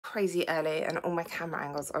crazy early and all my camera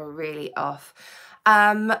angles are really off.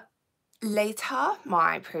 Later,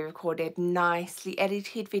 my pre-recorded, nicely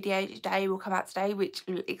edited video today will come out today, which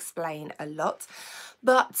will explain a lot.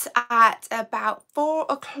 But at about 4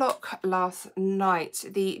 o'clock last night,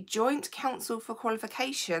 the Joint Council for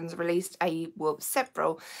Qualifications released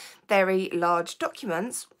several very large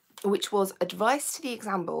documents, which was advice to the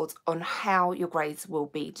exam boards on how your grades will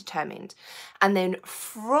be determined. And then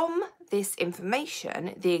from this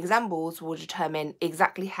information, the exam boards will determine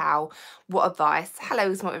exactly what advice,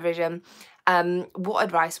 hello Smart Revision, what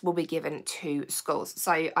advice will be given to schools.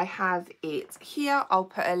 So I have it here. I'll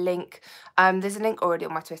put a link. There's a link already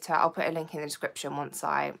on my Twitter. I'll put a link in the description once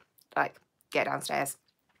I get downstairs.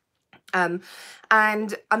 And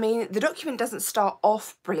I mean, the document doesn't start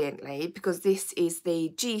off brilliantly because this is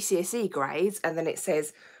the GCSE grades and then it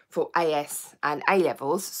says for AS and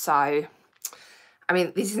A-levels. So, I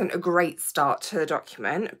mean, this isn't a great start to the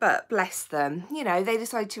document, but bless them. You know, they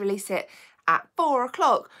decided to release it at 4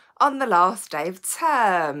 o'clock on the last day of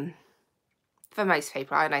term. For most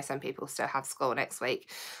people, I know some people still have school next week,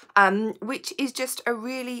 which is just a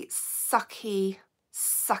really sucky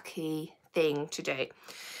thing to do.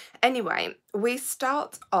 Anyway, we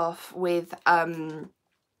start off with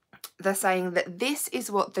they're saying that this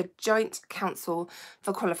is what the Joint Council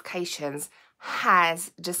for Qualifications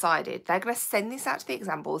has decided. They're going to send this out to the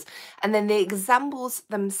exam boards, and then the exam boards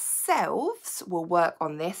themselves will work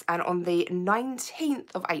on this, and on the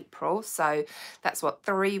 19th of April, so that's what,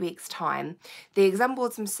 3 weeks time, the exam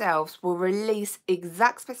boards themselves will release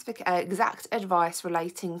exact advice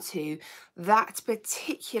relating to that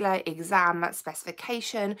particular exam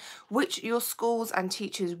specification, which your schools and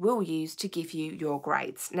teachers will use to give you your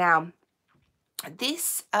grades. Now,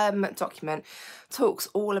 this document talks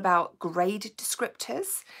all about grade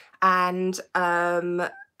descriptors and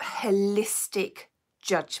holistic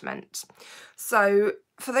judgment. So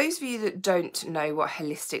for those of you that don't know what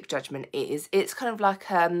holistic judgment is, it's kind of like,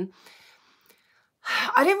 I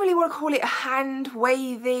don't really want to call it hand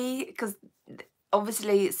wavy because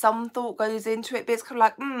obviously some thought goes into it, but it's kind of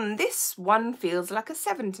like, this one feels like a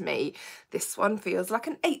 7 to me. This one feels like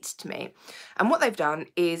an 8 to me. And what they've done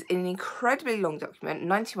is, in an incredibly long document,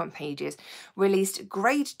 91 pages, released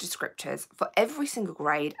grade descriptors for every single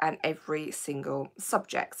grade and every single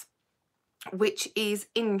subject, which is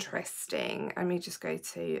interesting. Let me just go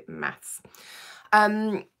to maths.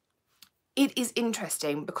 It is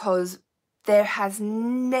interesting because there has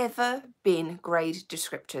never been grade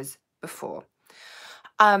descriptors before.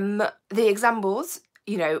 The exam boards,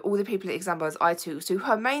 you know, all the people at exam boards I talk to,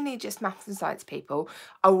 who are mainly just maths and science people,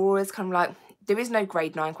 are always kind of like, there is no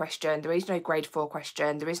grade 9 question, there is no grade 4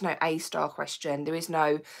 question, there is no A-star question, there is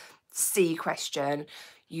no C question.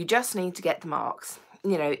 You just need to get the marks.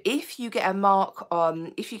 You know, if you get a mark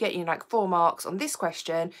on, if you get, you know, like 4 marks on this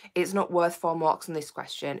question, it's not worth 4 marks on this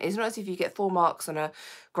question. It's not as if you get 4 marks on a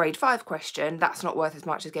grade 5 question, that's not worth as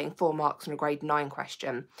much as getting 4 marks on a grade 9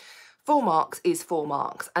 question. 4 marks is 4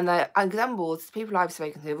 marks, and the exam boards, the people I've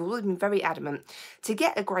spoken to, have always been very adamant. To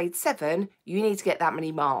get a grade 7, you need to get that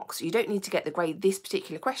many marks. You don't need to get this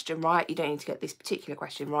particular question right. You don't need to get this particular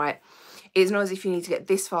question right. It's not as if you need to get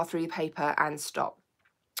this far through the paper and stop.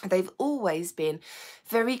 They've always been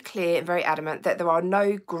very clear and very adamant that there are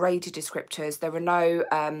no graded descriptors. There are no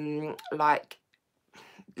like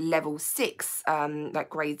level 6, like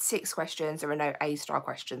grade 6 questions. There are no A-star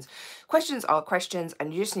questions. Questions are questions,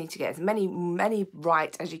 and you just need to get as many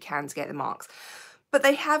right as you can to get the marks. But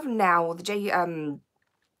they have now, the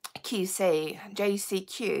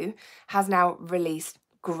JCQ has now released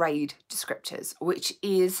grade descriptors, which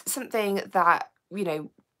is something that, you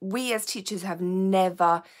know, we as teachers have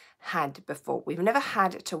never had before. We've never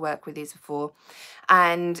had to work with these before,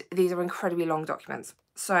 and these are incredibly long documents.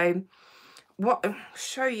 So I'll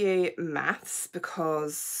show you maths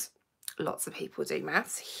because lots of people do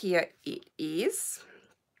maths. Here it is.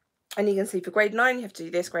 And you can see for grade 9, you have to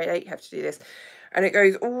do this, grade 8, you have to do this. And it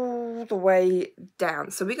goes all the way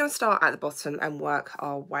down. So we're going to start at the bottom and work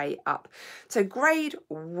our way up. So grade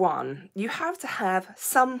 1, you have to have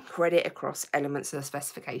some credit across elements of the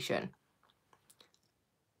specification.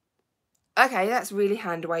 Okay, that's really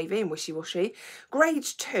hand-wavy and wishy-washy. Grade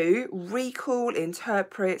 2, recall,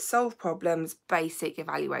 interpret, solve problems, basic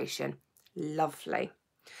evaluation. Lovely.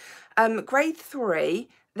 Grade 3,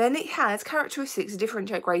 then it has characteristics that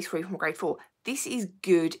differentiate grade 3 from grade 4. This is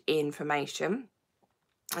good information.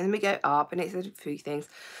 And then we go up and it's a few things.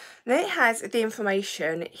 Then it has the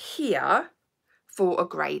information here for a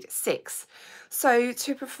grade 6. So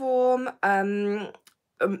to perform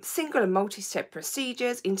single and multi-step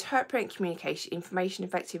procedures, interpret and communicate information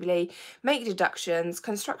effectively, make deductions,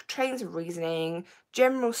 construct trains of reasoning,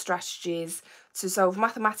 general strategies to solve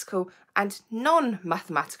mathematical and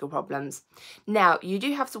non-mathematical problems. Now, you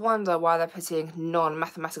do have to wonder why they're putting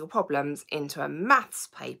non-mathematical problems into a maths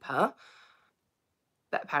paper,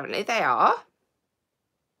 but apparently they are.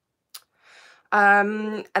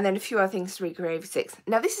 And then a few other things to read grade 6.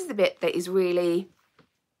 Now, this is the bit that is really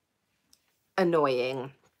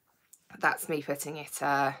annoying. That's me putting it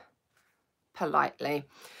politely.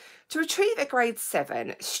 To retrieve a grade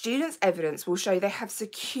 7, students' evidence will show they have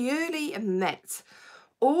securely met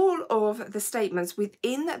all of the statements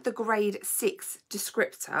within the grade 6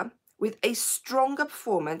 descriptor with a stronger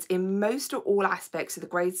performance in most or all aspects of the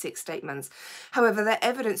grade 6 statements. However, their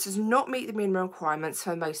evidence does not meet the minimum requirements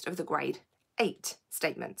for most of the grade 8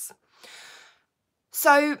 statements.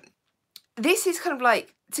 So this is kind of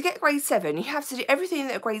like, to get grade 7, you have to do everything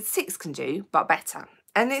that a grade 6 can do, but better.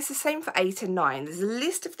 And it's the same for 8 and 9. There's a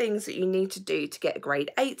list of things that you need to do to get a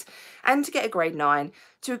grade 8 and to get a grade 9.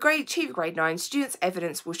 To achieve a grade 9, students'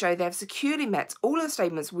 evidence will show they have securely met all of the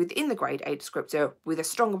statements within the grade 8 descriptor with a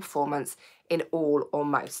stronger performance in all or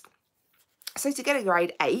most. So to get a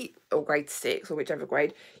grade 8 or grade 6 or whichever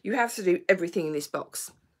grade, you have to do everything in this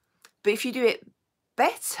box. But if you do it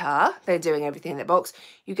better than doing everything in that box,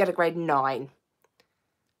 you get a grade 9.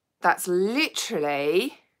 That's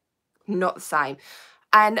literally not the same.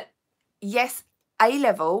 And yes,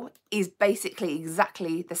 A-level is basically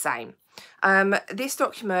exactly the same. This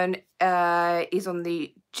document is on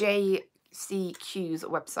the JCQ's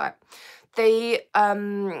website. The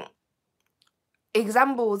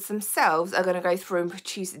exam boards themselves are going to go through and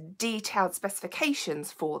produce detailed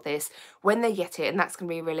specifications for this when they get it, and that's going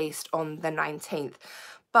to be released on the 19th.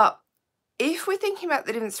 But if we're thinking about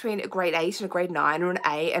the difference between a grade 8 and a grade 9, or an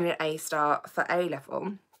A and an A star for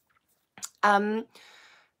A-level,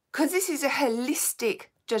 because this is a holistic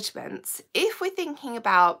judgment, if we're thinking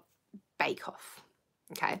about bake-off,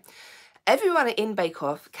 okay, everyone in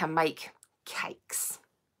bake-off can make cakes,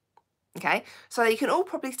 okay, so they can all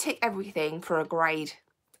probably tick everything for a grade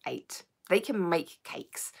 8. They can make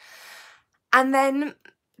cakes. And then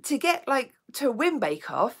to get, like, to win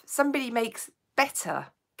bake-off, somebody makes better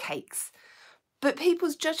cakes. But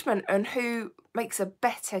people's judgment on who makes a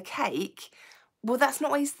better cake, well, that's not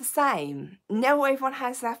always the same. Not everyone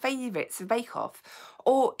has their favourites for bake-off.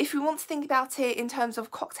 Or if we want to think about it in terms of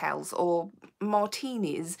cocktails or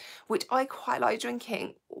martinis, which I quite like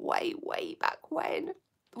drinking way back when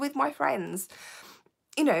with my friends,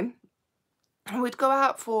 you know, we'd go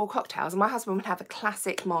out for cocktails and my husband would have a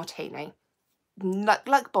classic martini,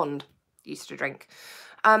 like Bond used to drink.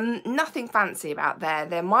 Nothing fancy about there.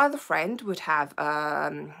 Then my other friend would have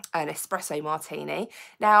an espresso martini.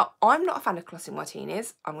 Now, I'm not a fan of classic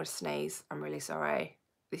martinis. I'm going to sneeze. I'm really sorry.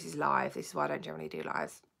 This is live. This is why I don't generally do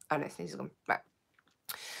lives. Oh no, sneeze is gone. Right.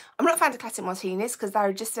 I'm not a fan of classic martinis because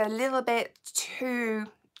they're just a little bit too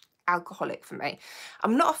alcoholic for me.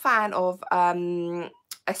 I'm not a fan of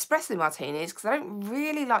espresso martinis because I don't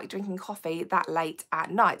really like drinking coffee that late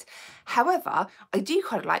at night. However, I do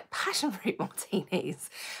kind of like passion fruit martinis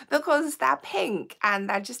because they're pink and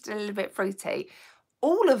they're just a little bit fruity.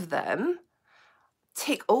 All of them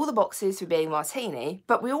tick all the boxes for being martini,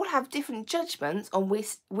 but we all have different judgments on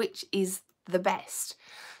which is the best.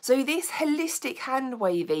 So this holistic hand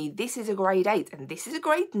wavy, this is a grade 8 and this is a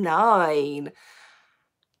grade 9.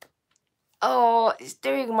 Oh, it's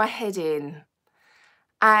doing my head in.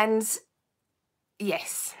 And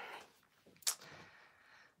yes,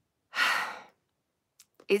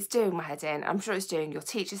 it's doing my head in. I'm sure it's doing your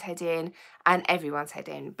teacher's head in and everyone's head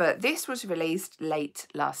in. But this was released late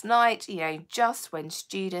last night, you know, just when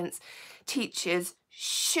students, teachers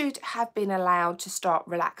should have been allowed to start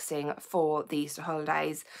relaxing for the Easter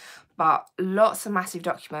holidays. But lots of massive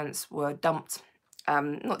documents were dumped,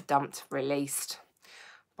 not dumped, released,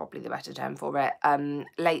 probably the better term for it,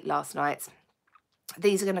 late last night.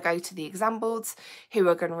 These are going to go to the exam boards who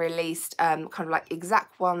are going to release kind of like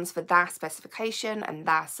exact ones for their specification and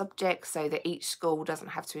their subject so that each school doesn't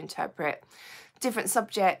have to interpret different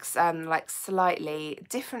subjects like slightly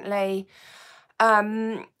differently.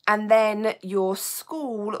 And then your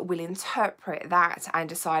school will interpret that and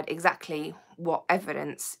decide exactly what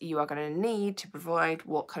evidence you are going to need to provide,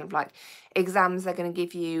 what kind of like exams they're going to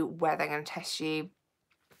give you, where they're going to test you.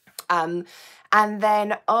 And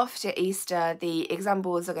then after Easter, the exam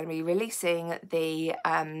boards are going to be releasing the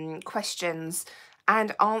questions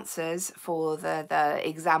and answers for the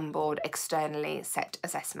exam board externally set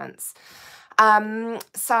assessments.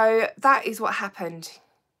 So that is what happened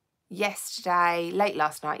yesterday, late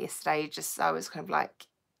last night yesterday, just so I was kind of like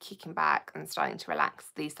kicking back and starting to relax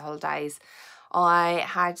these holidays, I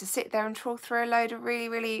had to sit there and trawl through a load of really,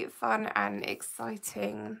 really fun and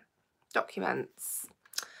exciting documents.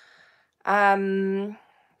 Do you know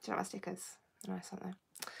my stickers? Nice, aren't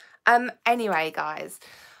they? Anyway, guys,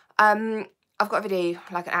 I've got a video,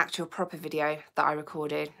 like an actual proper video that I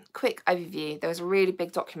recorded. Quick overview. There was a really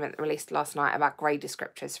big document released last night about grade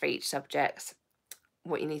descriptors for each subject,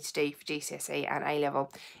 what you need to do for GCSE and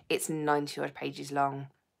A-level. It's 90 odd pages long.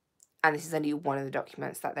 And this is only one of the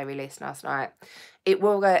documents that they released last night. It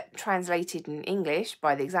will get translated in English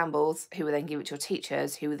by the exam boards, who will then give it to your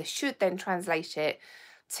teachers, who should then translate it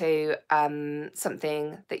to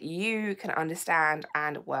something that you can understand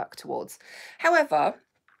and work towards. However,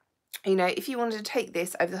 you know, if you wanted to take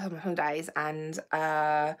this over the holidays and,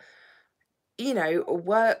 you know,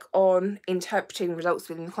 work on interpreting results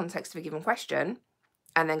within the context of a given question,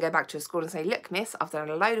 and then go back to a school and say, look, miss, I've done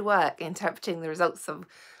a load of work interpreting the results of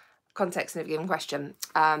context in a given question,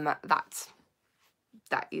 that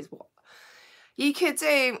is what you could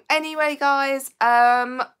do. Anyway, guys,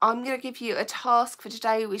 I'm going to give you a task for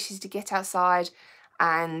today, which is to get outside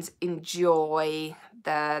and enjoy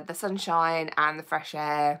the sunshine and the fresh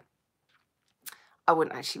air. I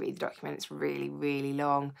wouldn't actually read the document, it's really, really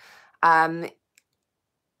long.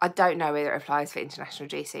 I don't know whether it applies for international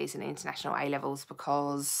GCs and international A-levels,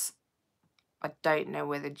 because I don't know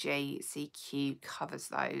whether GCQ covers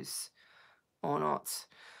those or not.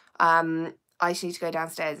 I just need to go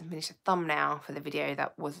downstairs and finish a thumbnail for the video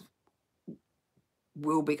that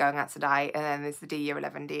will be going out today, and then there's the Year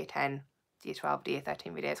 11, Year 10, Year 12, Year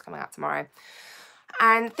 13 videos coming out tomorrow.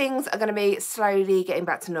 And things are going to be slowly getting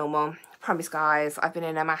back to normal. Promise, guys, I've been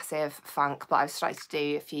in a massive funk, but I've started to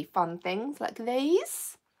do a few fun things like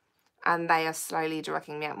these, and they are slowly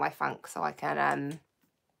dragging me out my funk so I can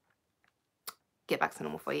get back to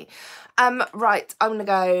normal for you. Right, I'm going to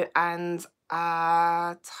go and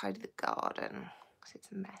tidy the garden because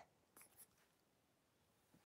it's a mess.